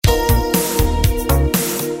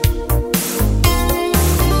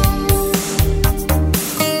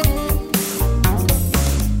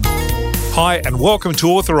Hi, and welcome to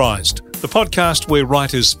Authorised, the podcast where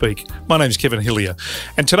writers speak. My name's Kevin Hillier,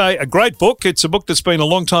 and today a great book. It's a book that's been a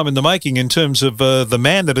long time in the making in terms of the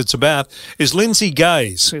man that it's about is Lindsay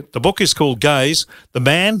Gaze. The book is called Gaze, The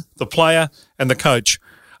Man, the Player and the Coach.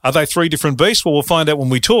 Are they three different beasts? Well, we'll find out when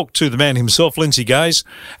we talk to the man himself, Lindsay Gaze,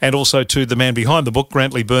 and also to the man behind the book,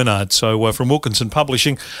 Grantley Bernard. So from Wilkinson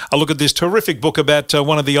Publishing, a look at this terrific book about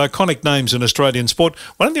one of the iconic names in Australian sport,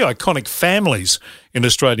 one of the iconic families in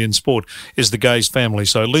Australian sport is the Gaze family.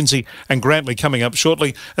 So Lindsay and Grantley coming up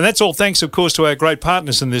shortly. And that's all thanks, of course, to our great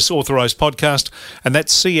partners in this authorised podcast, and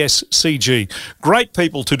that's CSCG. Great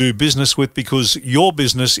people to do business with because your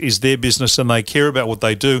business is their business and they care about what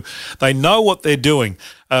they do. They know what they're doing.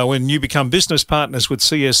 When you become business partners with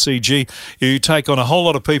CSCG, you take on a whole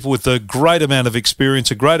lot of people with a great amount of experience,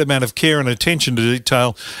 a great amount of care and attention to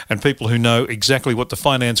detail, and people who know exactly what the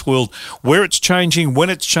finance world, where it's changing, when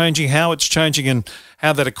it's changing, how it's changing, and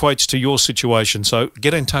how that equates to your situation. So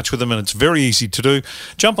get in touch with them, and it's very easy to do.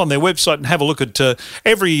 Jump on their website and have a look at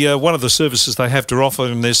every one of the services they have to offer,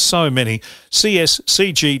 and there's so many,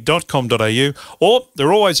 cscg.com.au, or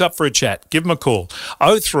they're always up for a chat. Give them a call,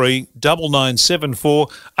 03 9974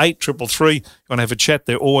 8333. You want to have a chat,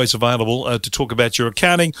 they're always available to talk about your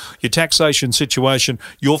accounting, your taxation situation,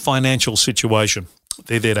 your financial situation.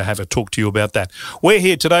 They're there to have a talk to you about that. We're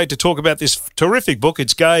here today to talk about this terrific book.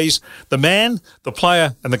 It's Gaze, The Man, the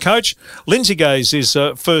Player and the Coach. Lindsay Gaze is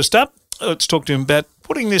first up. Let's talk to him about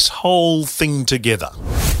putting this whole thing together.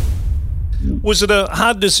 Was it a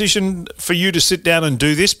hard decision for you to sit down and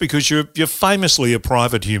do this because you're famously a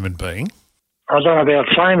private human being? I don't know about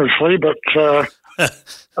famously, but no,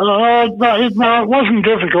 it wasn't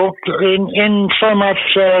difficult in so much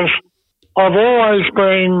as I've always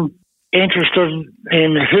been interested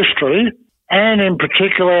in history, and in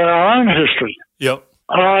particular our own history. Yep.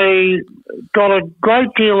 I got a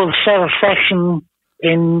great deal of satisfaction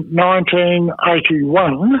in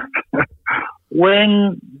 1981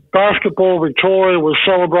 when Basketball Victoria was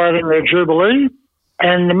celebrating their Jubilee,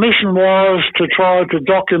 and the mission was to try to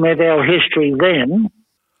document our history then.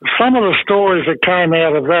 Some of the stories that came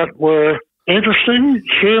out of that were interesting,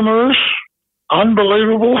 humorous,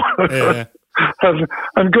 unbelievable. Yeah.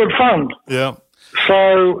 and good fun. Yeah.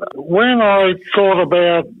 So when I thought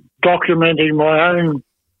about documenting my own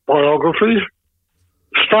biography,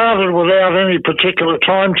 started without any particular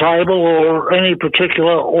timetable or any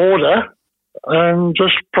particular order, and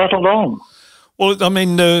just prattled on. Well, I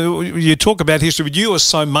mean, you talk about history, but you are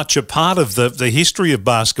so much a part of the history of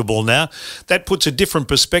basketball now. That puts a different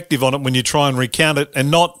perspective on it when you try and recount it,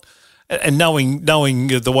 and knowing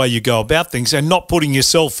the way you go about things, and not putting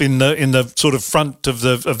yourself in the sort of front of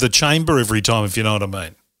the chamber every time, if you know what I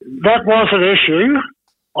mean. That was an issue.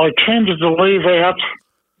 I tended to leave out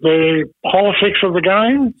the politics of the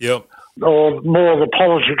game, yep, or more the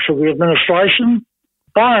politics of the administration.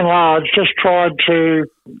 By and large, just tried to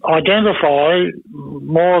identify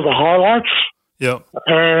more of the highlights, yep,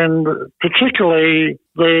 and particularly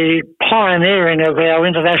the pioneering of our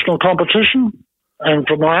international competition. And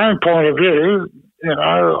from my own point of view,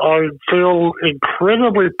 I feel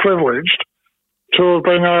incredibly privileged to have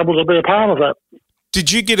been able to be a part of that. Did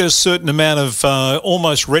you get a certain amount of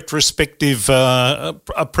almost retrospective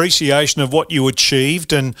appreciation of what you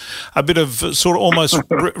achieved, and a bit of sort of almost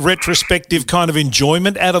retrospective kind of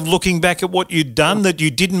enjoyment out of looking back at what you'd done that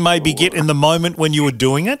you didn't maybe get in the moment when you were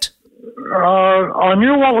doing it? I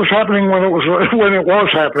knew what was happening when it was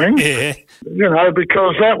happening. Yeah.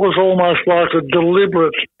 Because that was almost like a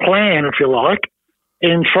deliberate plan, if you like,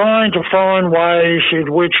 in trying to find ways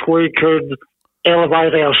in which we could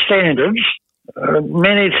elevate our standards.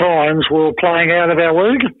 Many times we were playing out of our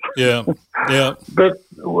league. Yeah, yeah. But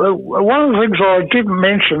one of the things I didn't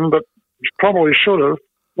mention, but probably should have,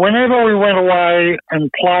 whenever we went away and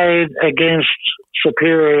played against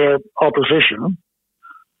superior opposition,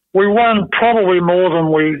 we won probably more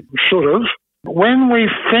than we should have. When we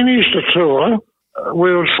finished a tour,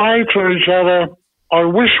 we would say to each other, I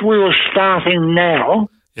wish we were starting now.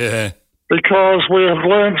 Yeah. Because we have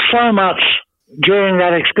learned so much during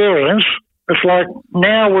that experience. It's like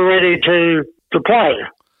now we're ready to play.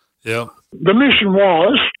 Yeah. The mission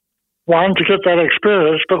was, one, to get that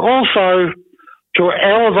experience, but also to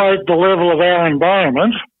elevate the level of our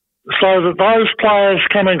environment so that those players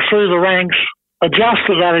coming through the ranks adjust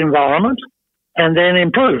to that environment and then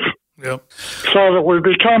improve. Yep. So that we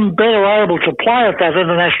become better able to play at that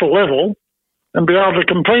international level and be able to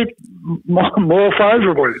compete more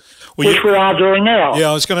favourably, which we are doing now. Yeah,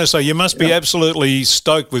 I was going to say, you must be absolutely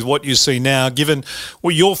stoked with what you see now, given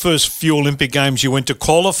your first few Olympic Games, you went to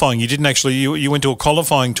qualifying. You didn't actually, you went to a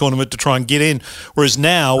qualifying tournament to try and get in, whereas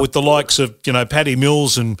now with the likes of, Paddy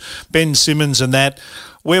Mills and Ben Simmons and that,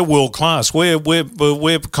 we're world class. We're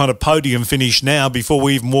kind of podium finished now before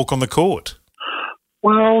we even walk on the court.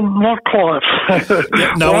 Well, not quite.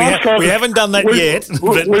 No, we haven't done that yet.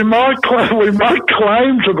 But we might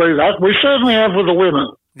claim to be that. We certainly have with the women.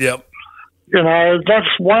 Yep. That's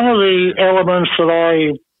one of the elements that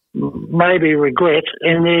I maybe regret,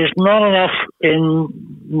 and there's not enough in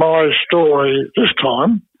my story this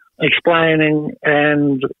time explaining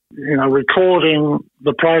and recording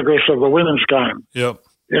the progress of the women's game. Yep.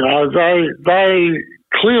 They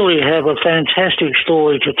clearly have a fantastic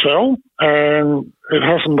story to tell, and it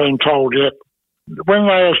hasn't been told yet. When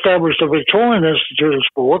they established the Victorian Institute of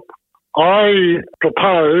Sport, I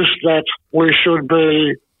proposed that we should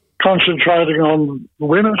be concentrating on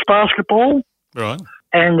women's basketball, right,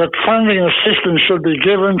 and that funding assistance should be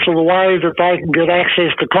given to the way that they can get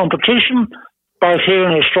access to competition, both here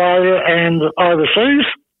in Australia and overseas.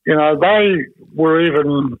 They were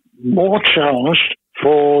even more challenged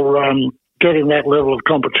for getting that level of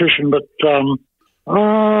competition, but the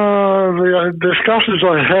discussions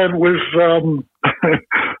I had with the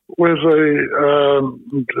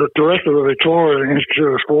director of the Victorian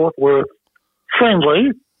Institute of Sport were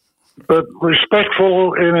friendly but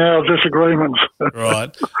respectful in our disagreements.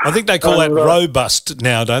 Right. I think they call that robust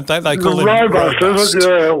now, don't they? They call it robust. Is it?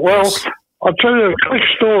 Yeah. Well, yes. I'll tell you a quick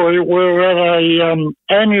story. We're at a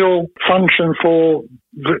annual function for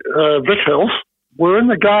Vic Health. We're in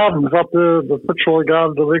the gardens up there, the Fitzroy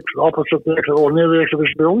Gardens, opposite or near the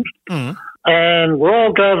exhibition buildings. Mm. And we're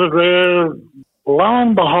all gathered there. Lo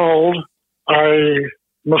and behold, a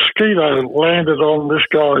mosquito landed on this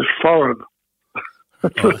guy's forehead.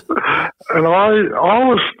 And I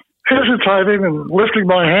was hesitating and lifting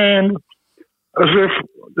my hand as if,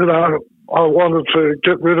 I wanted to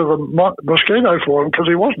get rid of the mosquito for him because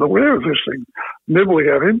he wasn't aware of this thing nibbling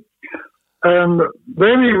at him. And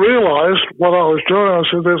then he realised what I was doing. I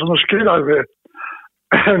said, "There's a mosquito there."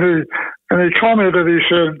 And he commented, he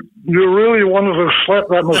said, "You really wanted to slap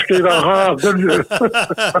that mosquito hard, didn't you?"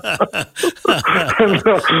 And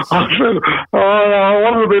I said, I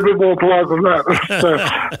wanted to be a bit more polite than that.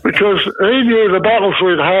 Because he knew the battles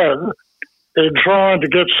we'd had in trying to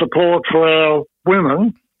get support for our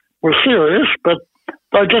women were serious, but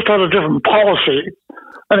they just had a different policy.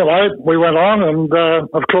 Anyway, we went on, and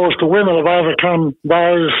of course the women have overcome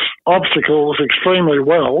those obstacles extremely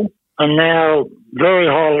well, and now very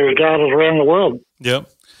highly regarded around the world. Yep.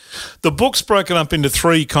 The book's broken up into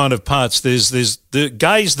three kind of parts. There's the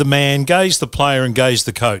Gaze the man, Gaze the player, and Gaze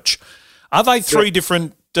the coach. Are they three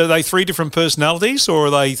different? Are they three different personalities, or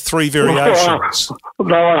are they three variations?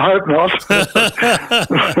 No, I hope not.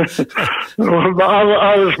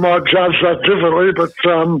 Others might judge that differently, but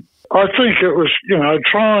I think it was,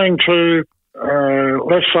 trying to,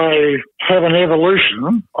 let's say, have an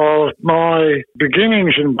evolution of my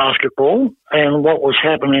beginnings in basketball and what was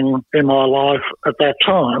happening in my life at that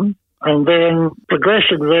time, and then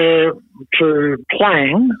progressing there to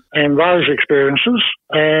playing and those experiences,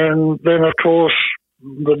 and then, of course,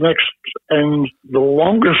 the next and the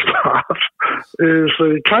longest part is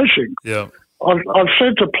the coaching. Yeah. I've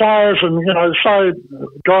said to players and, say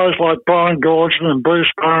guys like Brian Gordon and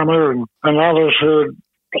Bruce Palmer and others who had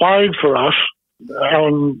played for us,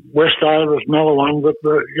 Alan Westay was another one, but,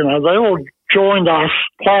 they all joined us,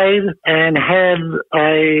 played and had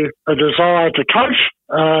a desire to coach.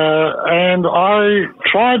 And I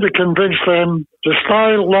tried to convince them to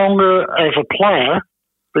stay longer as a player,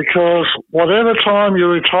 because whatever time you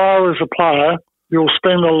retire as a player, you'll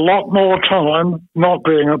spend a lot more time not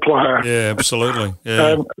being a player. Yeah, absolutely.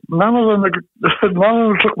 Yeah. And none of them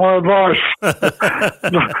took my advice.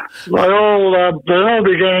 They all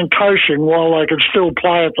began coaching while they could still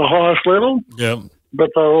play at the highest level. Yeah.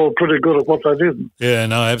 But they were all pretty good at what they did. Yeah,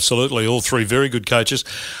 no, absolutely. All three very good coaches.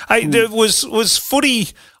 Hey, was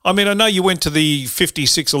footy? I mean, I know you went to the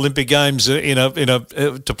 56 Olympic Games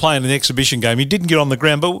to play in an exhibition game. You didn't get on the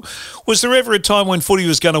ground, but was there ever a time when footy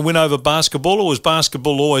was going to win over basketball, or was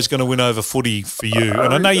basketball always going to win over footy for you?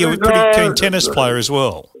 And I know you were a pretty keen tennis player as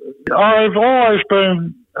well. I've always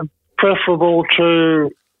been preferable to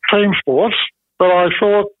team sports. But I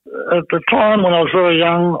thought at the time when I was very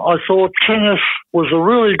young, I thought tennis was a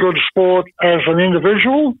really good sport as an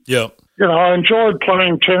individual. Yeah. I enjoyed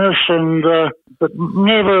playing tennis, but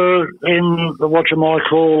never in what you might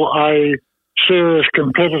call a serious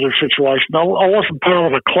competitive situation. I wasn't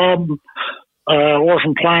part of a club.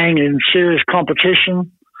 wasn't playing in serious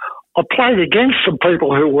competition. I played against some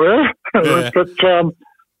people who were, but,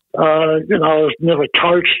 I was never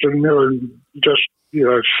coached and never just,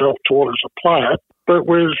 self-taught as a player. But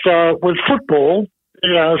with football,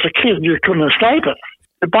 as a kid, you couldn't escape it.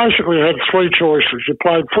 You basically had three choices. You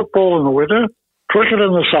played football in the winter, cricket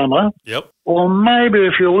in the summer, yep, or maybe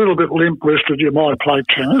if you're a little bit limp-wristed, you might play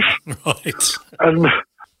tennis. Right.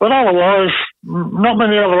 But otherwise, not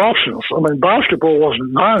many other options. I mean, basketball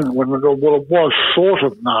wasn't known it was sort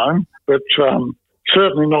of known, but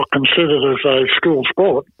certainly not considered as a school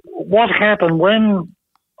sport. What happened when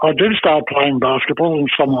I did start playing basketball, and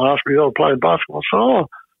someone asked me, I played basketball, so,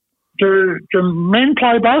 do men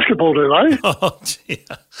play basketball, do they? Oh,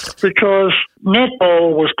 dear. Because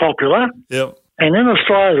netball was popular. Yep. And in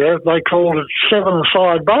Australia, they called it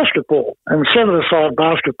seven-a-side basketball. And seven-a-side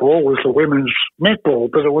basketball was the women's netball.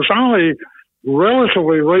 But it was only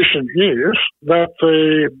relatively recent years that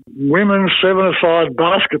the women's seven-a-side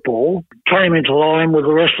basketball came into line with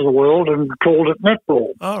the rest of the world and called it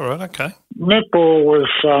netball. Oh, right, okay. Netball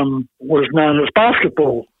was known as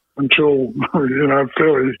basketball until,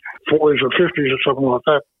 fairly 40s or 50s or something like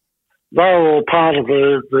that. They were all part of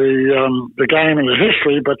the game and the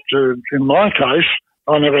history, but in my case,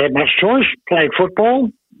 I never had much choice. Played football.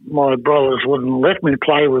 My brothers wouldn't let me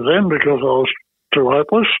play with them because I was too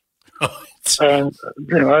hopeless. And,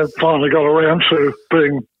 finally got around to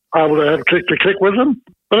being able to have a kick to kick with them.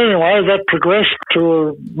 But anyway, that progressed to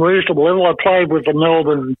a reasonable level. I played with the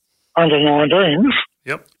Melbourne under-19s.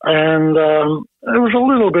 Yep. And it was a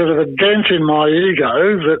little bit of a dent in my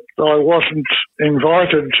ego that I wasn't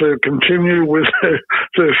invited to continue with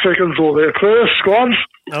their seconds or their first squads.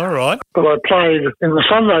 All right. But I played in the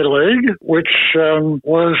Sunday League, which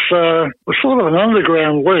was sort of an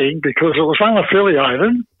underground league because it was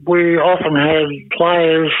unaffiliated. We often had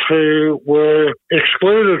players who were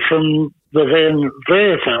excluded from the then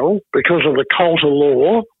VFL because of the Coulter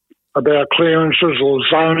law about clearances or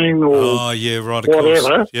zoning or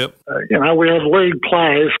whatever. Yep. We had league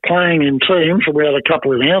players playing in teams, and we had a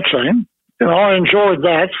couple in our team. I enjoyed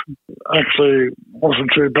that. Actually,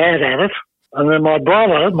 wasn't too bad at it. And then my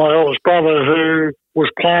oldest brother, who was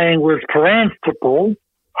playing with Paran football,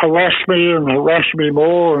 harassed me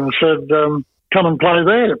more and said, come and play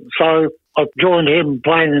there. So I joined him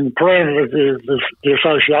playing in Paran, the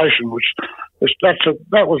association,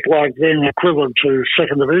 that was like then equivalent to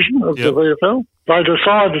second division of the VFL. They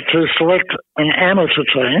decided to select an amateur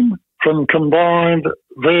team from combined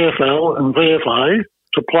VFL and VFA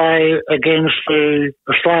to play against the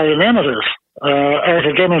Australian amateurs as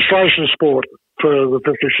a demonstration sport for the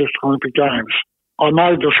 56th Olympic Games. I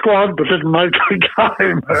made the squad but didn't make the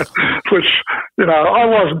game, which, I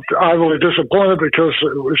wasn't overly disappointed because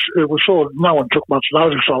it was sort of, no one took much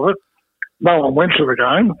notice of it. No one went to the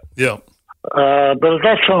game. Yeah. But at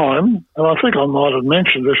that time, and I think I might have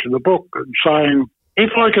mentioned this in the book, saying if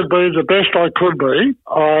I could be the best I could be,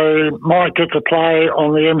 I might get to play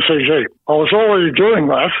on the MCG. I was already doing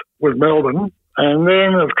that with Melbourne. And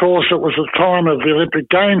then, of course, it was the time of the Olympic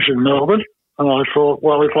Games in Melbourne. And I thought,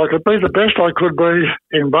 well, if I could be the best I could be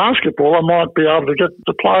in basketball, I might be able to get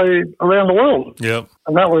to play around the world. Yep.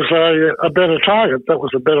 And that was a better target. That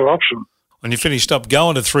was a better option. When you finished up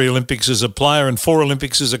going to 3 Olympics as a player and 4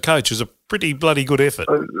 Olympics as a coach, it was a pretty bloody good effort.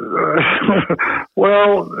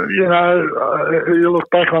 Well, you look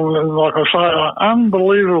back on, like I say, I'm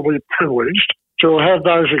unbelievably privileged to have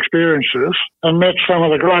those experiences and met some of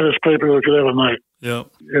the greatest people you could ever meet. Yeah.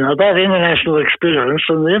 That international experience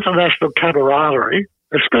and the international camaraderie,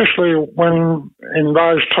 especially when in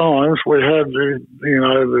those times we had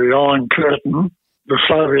the Iron Curtain, the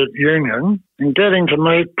Soviet Union, and getting to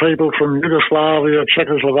meet people from Yugoslavia,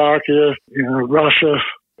 Czechoslovakia, Russia,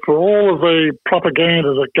 for all of the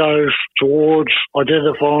propaganda that goes towards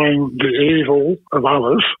identifying the evil of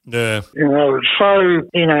others. Yeah. It's so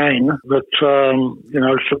inane that,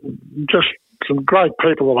 some great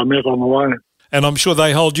people that I met on the way. And I'm sure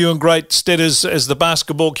they hold you in great stead as the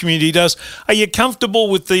basketball community does. Are you comfortable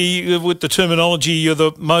with the terminology? You're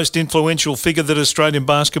the most influential figure that Australian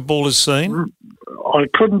basketball has seen? I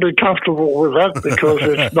couldn't be comfortable with that because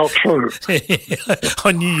it's not true.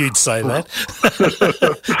 I knew you'd say that.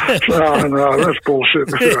 No, that's bullshit.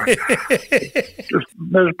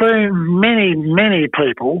 There's been many, many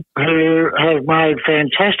people who have made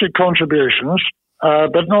fantastic contributions,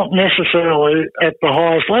 but not necessarily at the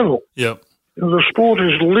highest level. Yep. The sport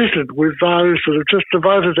is littered with those that have just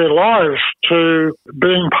devoted their lives to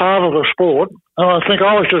being part of the sport. And I think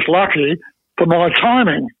I was just lucky for my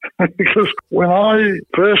timing. because when I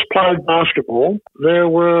first played basketball, there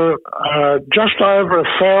were just over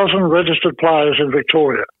 1,000 registered players in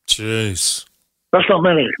Victoria. Jeez. That's not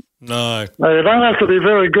many. No. Now, you don't have to be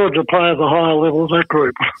very good to play at the higher level of that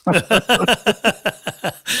group.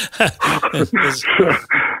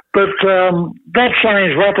 But that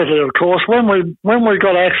changed rapidly, of course, when we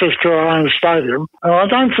got access to our own stadium. I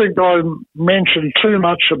don't think I mentioned too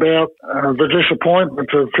much about the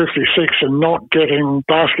disappointment of 56 in not getting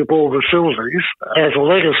basketball facilities as a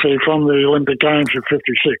legacy from the Olympic Games of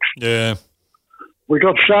 56. Yeah. We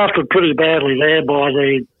got shafted pretty badly there by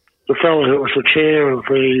the fellow who was the chair of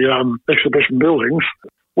the exhibition buildings.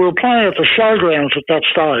 We were playing at the showgrounds at that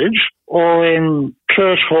stage, or in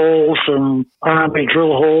church halls and army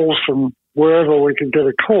drill halls and wherever we could get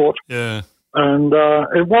a court. Yeah. And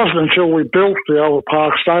it wasn't until we built the Albert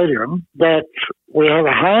Park Stadium that we had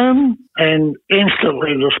a home, and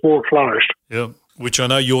instantly the sport flourished. Yep. Which I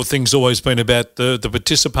know your thing's always been about. The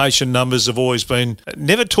participation numbers have always been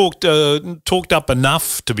never talked up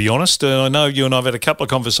enough, to be honest. I know you and I have had a couple of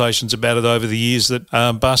conversations about it over the years, that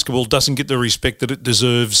basketball doesn't get the respect that it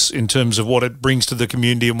deserves in terms of what it brings to the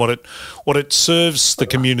community and what it serves the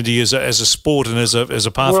community as a sport and as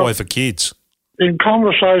a pathway for kids. In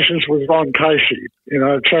conversations with Ron Casey,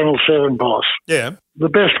 Channel 7 boss, yeah, the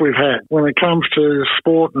best we've had when it comes to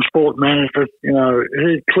sport and sport management,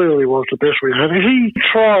 he clearly was the best we had. He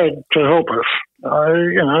tried to help us. He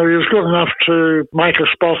was good enough to make a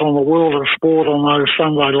spot on the World of Sport on those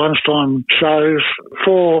Sunday lunchtime shows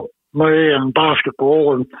for me and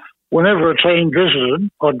basketball. And whenever a team visited,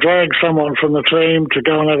 I'd drag someone from the team to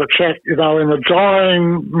go and have a chat, in the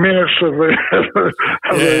dying minutes of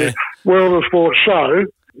the World of Sport show.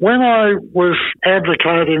 When I was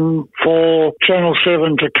advocating for Channel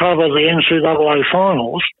 7 to cover the NCAA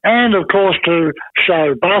finals and, of course, to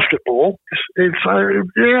show basketball, it's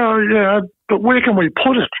but where can we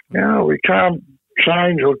put it? We can't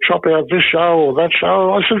change or chop out this show or that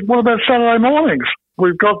show. I said, what about Saturday mornings?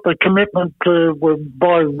 We've got the commitment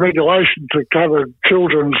by regulation to cover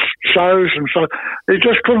children's shows, and so he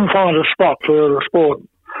just couldn't find a spot for the sport.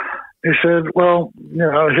 He said,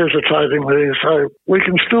 hesitatingly, so we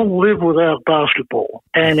can still live without basketball,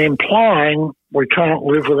 and implying we can't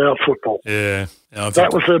live without football. Yeah.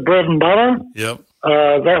 That was their bread and butter. Yep.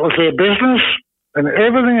 That was their business, and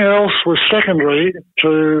everything else was secondary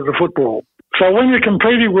to the football. So when you're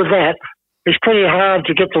competing with that, it's pretty hard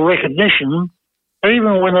to get the recognition,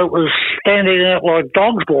 even when it was standing out like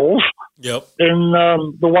dog's balls. Yep. In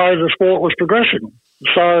the way the sport was progressing.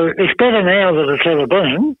 So it's better now than it's ever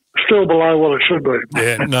been, still below what it should be.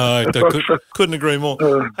 Yeah, no, couldn't agree more.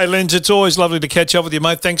 Hey, Lenz, it's always lovely to catch up with you,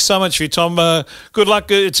 mate. Thanks so much for your time. Good luck.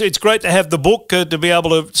 It's great to have the book, to be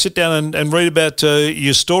able to sit down and read about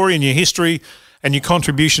your story and your history and your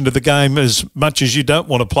contribution to the game. As much as you don't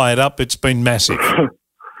want to play it up, it's been massive.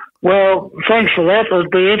 Well, thanks for that.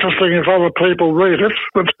 It'd be interesting if other people read it,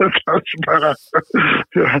 but it doesn't matter.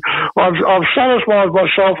 I've satisfied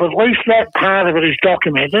myself, at least that part of it is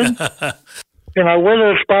documented.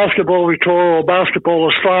 Whether it's Basketball Victoria or Basketball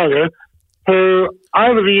Australia, who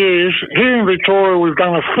over the years, here in Victoria, we've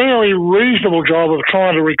done a fairly reasonable job of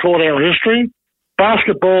trying to record our history.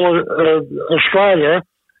 Basketball Australia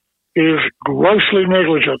is grossly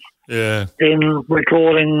negligent in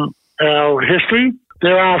recording our history.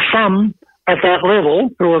 There are some at that level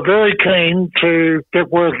who are very keen to get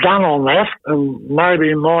work done on that, and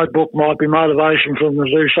maybe my book might be motivation for them to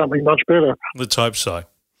do something much better. Let's hope so.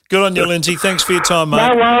 Good on you, Lindsay. Thanks for your time, mate.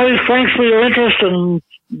 No worries. Thanks for your interest, and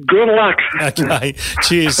good luck. Okay.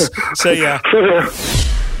 Cheers. See ya.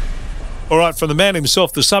 All right, from the man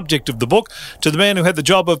himself, the subject of the book, to the man who had the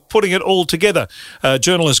job of putting it all together,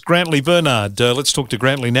 journalist Grantley Bernard. Let's talk to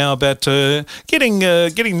Grantley now about getting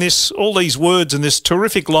all these words and this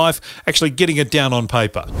terrific life, actually getting it down on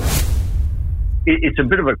paper. It's a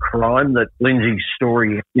bit of a crime that Lindsay's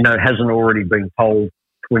story, hasn't already been told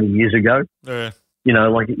 20 years ago. Yeah.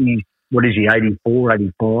 What is he, 84,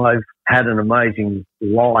 85, had an amazing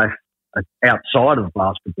life outside of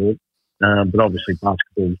basketball. But obviously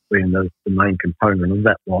basketball's been the main component of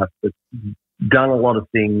that life, but done a lot of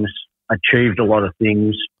things, achieved a lot of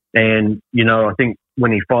things. And, I think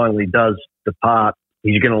when he finally does depart,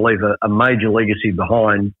 he's going to leave a major legacy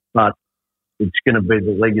behind, but it's going to be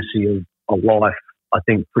the legacy of a life, I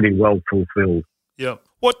think, pretty well fulfilled. Yeah.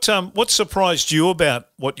 What surprised you about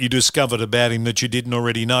what you discovered about him that you didn't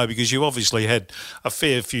already know? Because you obviously had a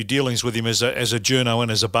fair few dealings with him as a journo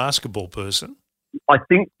and as a basketball person. I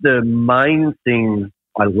think the main thing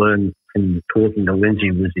I learned from talking to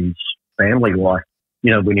Lindsay was his family life,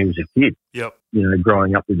 when he was a kid. Yep.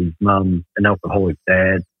 Growing up with his mum, an alcoholic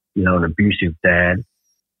dad, an abusive dad.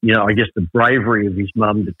 I guess the bravery of his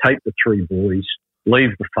mum to take the three boys, leave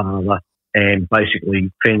the father, and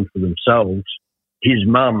basically fend for themselves. His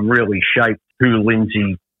mum really shaped who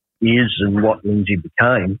Lindsay is and what Lindsay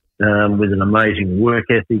became, with an amazing work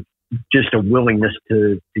ethic, just a willingness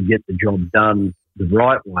to get the job done the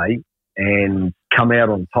right way and come out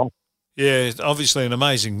on top. Yeah, obviously an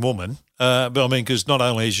amazing woman. But I mean, because not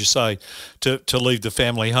only, as you say, to leave the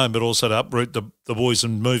family home, but also to uproot the boys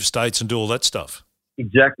and move states and do all that stuff.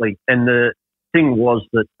 Exactly. And the thing was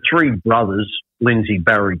that three brothers, Lindsay,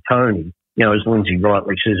 Barry, Tony, as Lindsay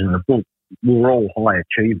rightly says in the book, were all high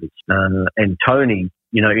achievers. And Tony,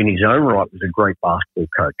 in his own right, was a great basketball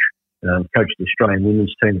coach. Coached the Australian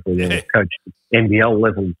women's team for them, coached the NBL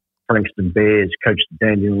level, Frankston Bears, coached the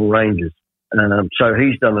Dandenong Rangers. So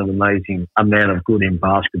he's done an amazing amount of good in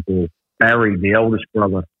basketball. Barry, the eldest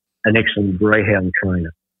brother, an excellent greyhound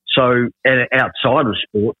trainer. So and outside of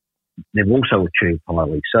sport, they've also achieved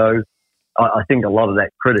highly. So I think a lot of that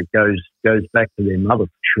credit goes back to their mother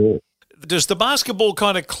for sure. Does the basketball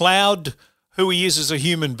kind of cloud who he is as a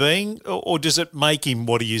human being, or does it make him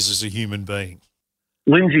what he is as a human being?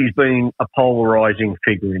 Lindsay's been a polarising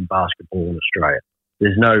figure in basketball in Australia.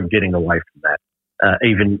 There's no getting away from that.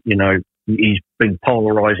 Even, he's been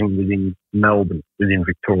polarising within Melbourne, within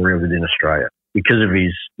Victoria, within Australia. Because of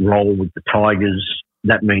his role with the Tigers,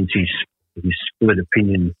 that means he's split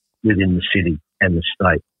opinion within the city and the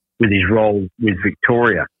state. With his role with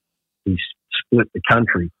Victoria, he's split the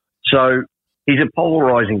country. So he's a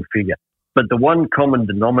polarising figure. But the one common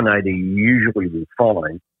denominator you usually will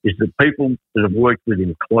find is that people that have worked with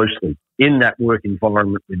him closely in that work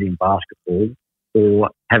environment within basketball, or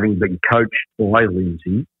having been coached by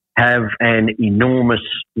Lindsay, have an enormous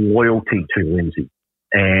loyalty to Lindsay.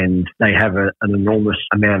 And they have an enormous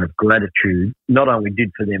amount of gratitude, not only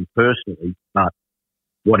did for them personally, but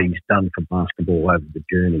what he's done for basketball over the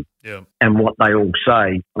journey. Yeah. And what they all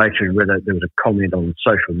say, I actually read there was a comment on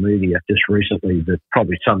social media just recently that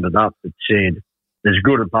probably summed it up, that said, as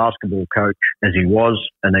good a basketball coach as he was,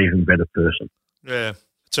 an even better person. Yeah.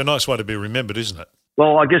 It's a nice way to be remembered, isn't it?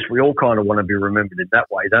 Well, I guess we all kind of want to be remembered in that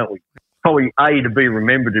way, don't we? Probably A, to be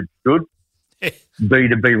remembered is good. B,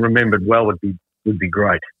 to be remembered well would be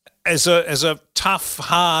great. As a tough,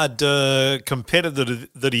 hard competitor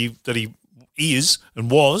that he is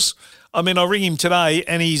and was. I mean, I ring him today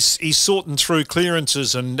and he's sorting through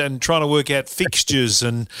clearances and trying to work out fixtures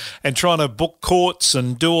and trying to book courts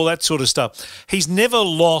and do all that sort of stuff. He's never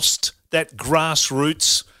lost that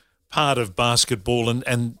grassroots part of basketball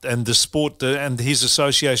and the sport and his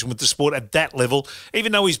association with the sport at that level,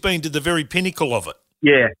 even though he's been to the very pinnacle of it.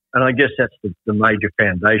 Yeah, and I guess that's the major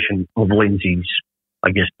foundation of Lindsay's,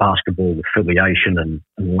 basketball affiliation and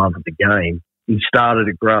love of the game. He started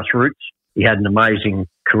at grassroots. He had an amazing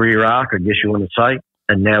career arc, I guess you want to say,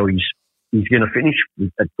 and now he's going to finish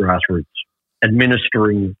at grassroots,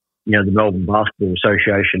 administering, the Melbourne Basketball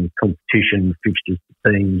Association competition, fixtures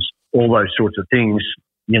to teams, all those sorts of things.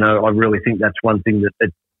 I really think that's one thing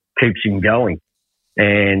that keeps him going.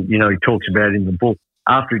 And, he talks about in the book,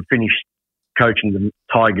 after he'd finished coaching the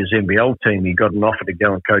Tigers NBL team, he got an offer to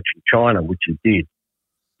go and coach in China, which he did.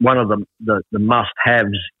 One of the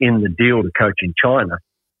must-haves in the deal to coach in China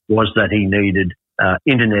was that he needed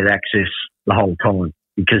internet access the whole time,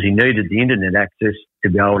 because he needed the internet access to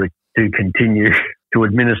be able to continue to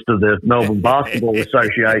administer the Melbourne Basketball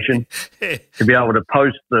Association, to be able to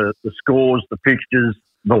post the scores, the fixtures,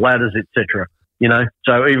 the ladders, etc.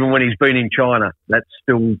 So even when he's been in China, that's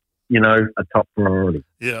still, a top priority.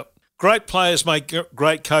 Yeah. Great players make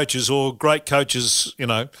great coaches, or great coaches,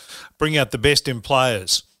 bring out the best in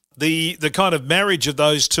players. The kind of marriage of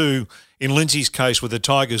those two, in Lindsay's case with the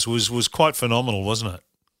Tigers, was quite phenomenal, wasn't it?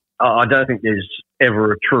 I don't think there's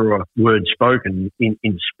ever a truer word spoken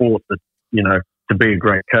in sport that, to be a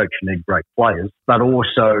great coach, you need great players. But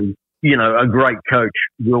also, a great coach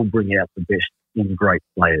will bring out the best in great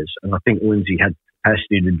players. And I think Lindsay had the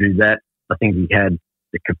capacity to do that. I think he had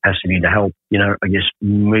the capacity to help,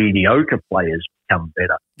 mediocre players become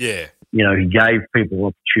better. Yeah. He gave people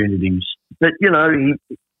opportunities. But,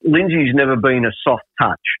 Lindsay's never been a soft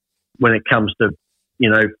touch when it comes to,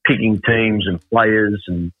 picking teams and players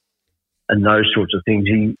and those sorts of things.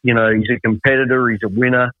 He's a competitor. He's a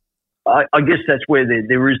winner. I guess that's where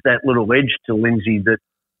there is that little edge to Lindsay that,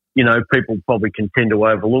 people probably can tend to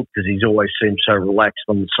overlook, because he's always seemed so relaxed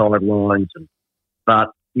on the sidelines. But,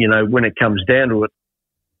 when it comes down to it,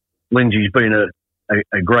 Lindsay's been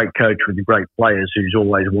a great coach with great players who's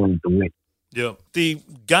always wanted to win. Yeah. The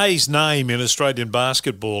Gaze name in Australian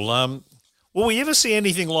basketball, will we ever see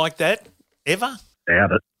anything like that? Ever?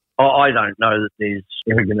 Doubt it. I don't know that there's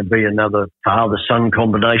ever going to be another father-son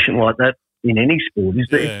combination like that in any sport, is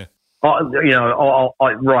there? Yeah.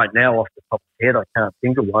 Right now, off the top of my head, I can't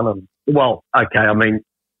think of one. Well, okay, I mean,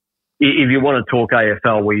 if you want to talk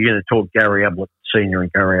AFL, well, you're going to talk Gary Ablett Senior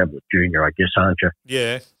and Gary Ablett Junior, I guess, aren't you?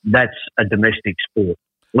 Yeah. That's a domestic sport.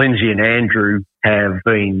 Lindsay and Andrew have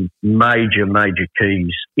been major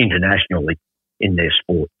keys internationally in their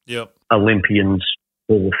sport. Yep. Olympians,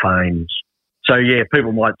 Hall of Fames. So, yeah,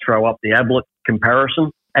 people might throw up the Ablett comparison.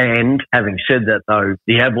 And having said that, though,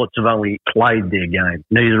 the Ablets have only played their game.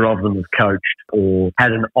 Neither of them have coached or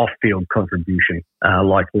had an off-field contribution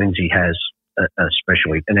like Lindsay has,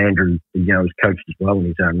 especially. And Andrew, has coached as well in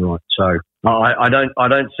his own right. So I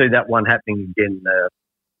don't see that one happening again,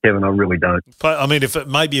 Kevin. I really don't. I mean, if a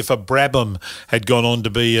Brabham had gone on to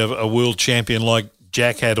be a world champion like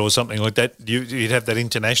Jack had or something like that, you'd have that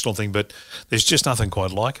international thing. But there's just nothing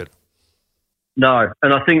quite like it. No,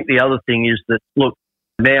 and I think the other thing is that, look,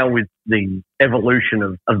 now with the evolution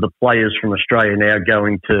of the players from Australia now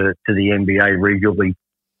going to the NBA regularly,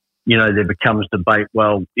 there becomes debate,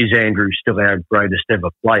 well, is Andrew still our greatest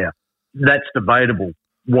ever player? That's debatable.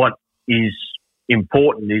 What is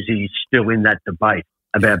important is he's still in that debate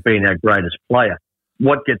about being our greatest player.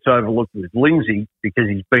 What gets overlooked with Lindsay, because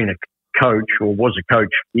he's been a coach or was a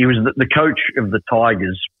coach, he was the coach of the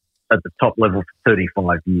Tigers at the top level for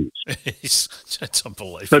 35 years. That's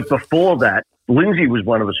unbelievable. But before that, Lindsay was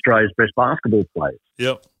one of Australia's best basketball players.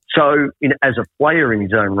 Yep. So as a player in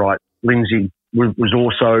his own right, Lindsay was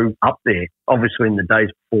also up there, obviously in the days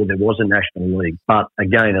before there was a national league. But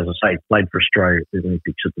again, as I say, played for Australia at the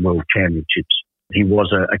Olympics, at the World Championships. He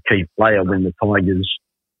was a key player when the Tigers,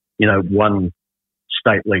 won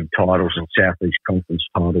state league titles and Southeast Conference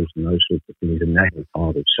titles and those sorts of things and national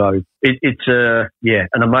titles. So it's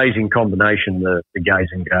an amazing combination, the Gaze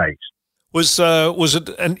and Gaze. Was it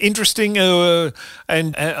an interesting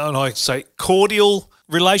and I say cordial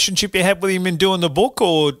relationship you had with him in doing the book,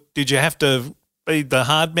 or did you have to be the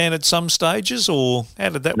hard man at some stages, or how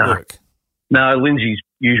did that work? No, Lindsay's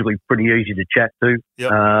usually pretty easy to chat to.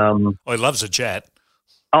 Yep. He loves a chat.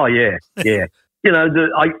 Oh yeah, yeah.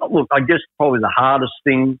 I guess probably the hardest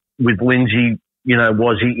thing with Lindsay,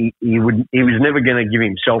 was he was never going to give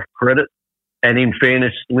himself credit, and in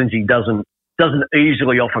fairness, Lindsay doesn't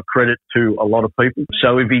easily offer credit to a lot of people.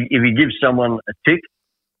 So if he gives someone a tick,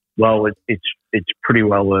 well, it's pretty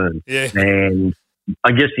well earned. Yeah. And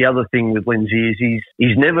I guess the other thing with Lindsay is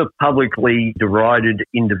he's never publicly derided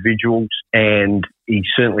individuals, and he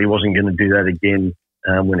certainly wasn't going to do that again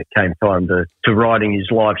when it came time to writing his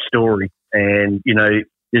life story. And,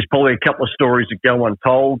 there's probably a couple of stories that go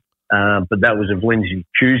untold, but that was of Lindsay's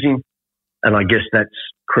choosing. And I guess that's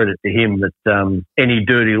credit to him that any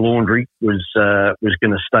dirty laundry was going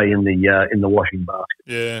to stay in the washing basket.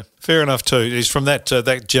 Yeah, fair enough too. He's from that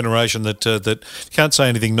generation that can't say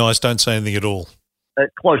anything nice, don't say anything at all.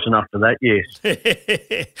 Close enough to that, yes.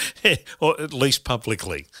 Or at least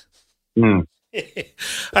publicly. Mm.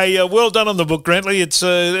 Hey, well done on the book, Grantley. It's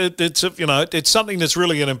something that's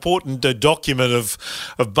really an important document of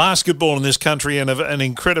basketball in this country, and of an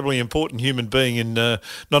incredibly important human being in not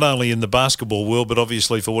only in the basketball world, but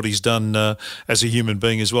obviously for what he's done as a human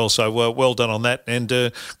being as well. So well done on that, and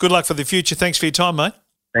good luck for the future. Thanks for your time, mate.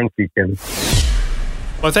 Thank you, Kevin.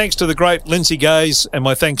 My thanks to the great Lindsay Gaze, and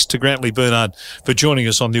my thanks to Grantley Bernard for joining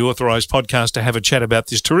us on the Authorised Podcast to have a chat about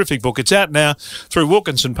this terrific book. It's out now through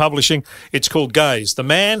Wilkinson Publishing. It's called Gaze, the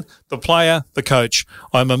man, the player, the coach.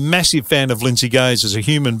 I'm a massive fan of Lindsay Gaze as a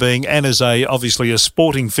human being and as obviously a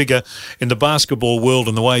sporting figure in the basketball world,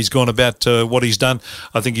 and the way he's gone about what he's done.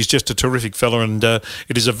 I think he's just a terrific fella, and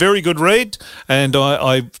it is a very good read, and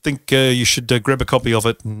I think you should grab a copy of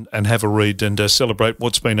it and have a read and celebrate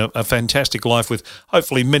what's been a fantastic life, with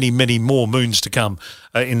hopefully many, many more moons to come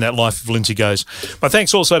in that life of Lindsay Gaze. My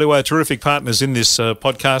thanks also to our terrific partners in this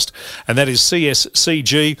podcast, and that is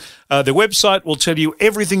CSCG. Their website will tell you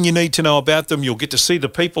everything you need to know about them. You'll get to see the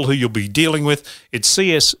people who you'll be dealing with. It's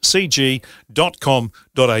cscg.com.au.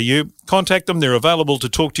 Contact them. They're available to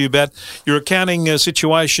talk to you about your accounting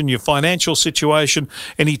situation, your financial situation,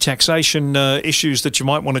 any taxation issues that you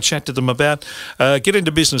might want to chat to them about. Get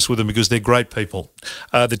into business with them because they're great people.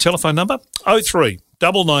 The telephone number, 03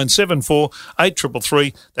 9974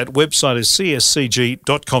 8333. That website is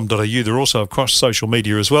cscg.com.au. They're also across social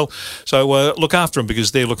media as well. So look after them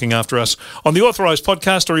because they're looking after us. On the Authorised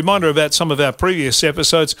Podcast, a reminder about some of our previous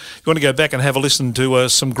episodes. If you want to go back and have a listen to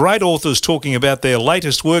some great authors talking about their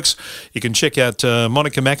latest works, you can check out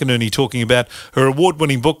Monica McInerney talking about her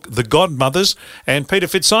award-winning book, The Godmothers, and Peter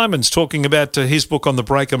Fitzsimons talking about his book on the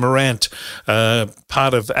Breaker Morant,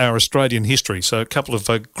 part of our Australian history. So a couple of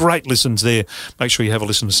great listens there. Make sure you have a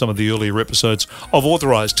listen to some of the earlier episodes of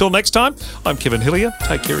Authorised. Till next time, I'm Kevin Hillier.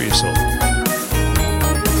 Take care of yourself.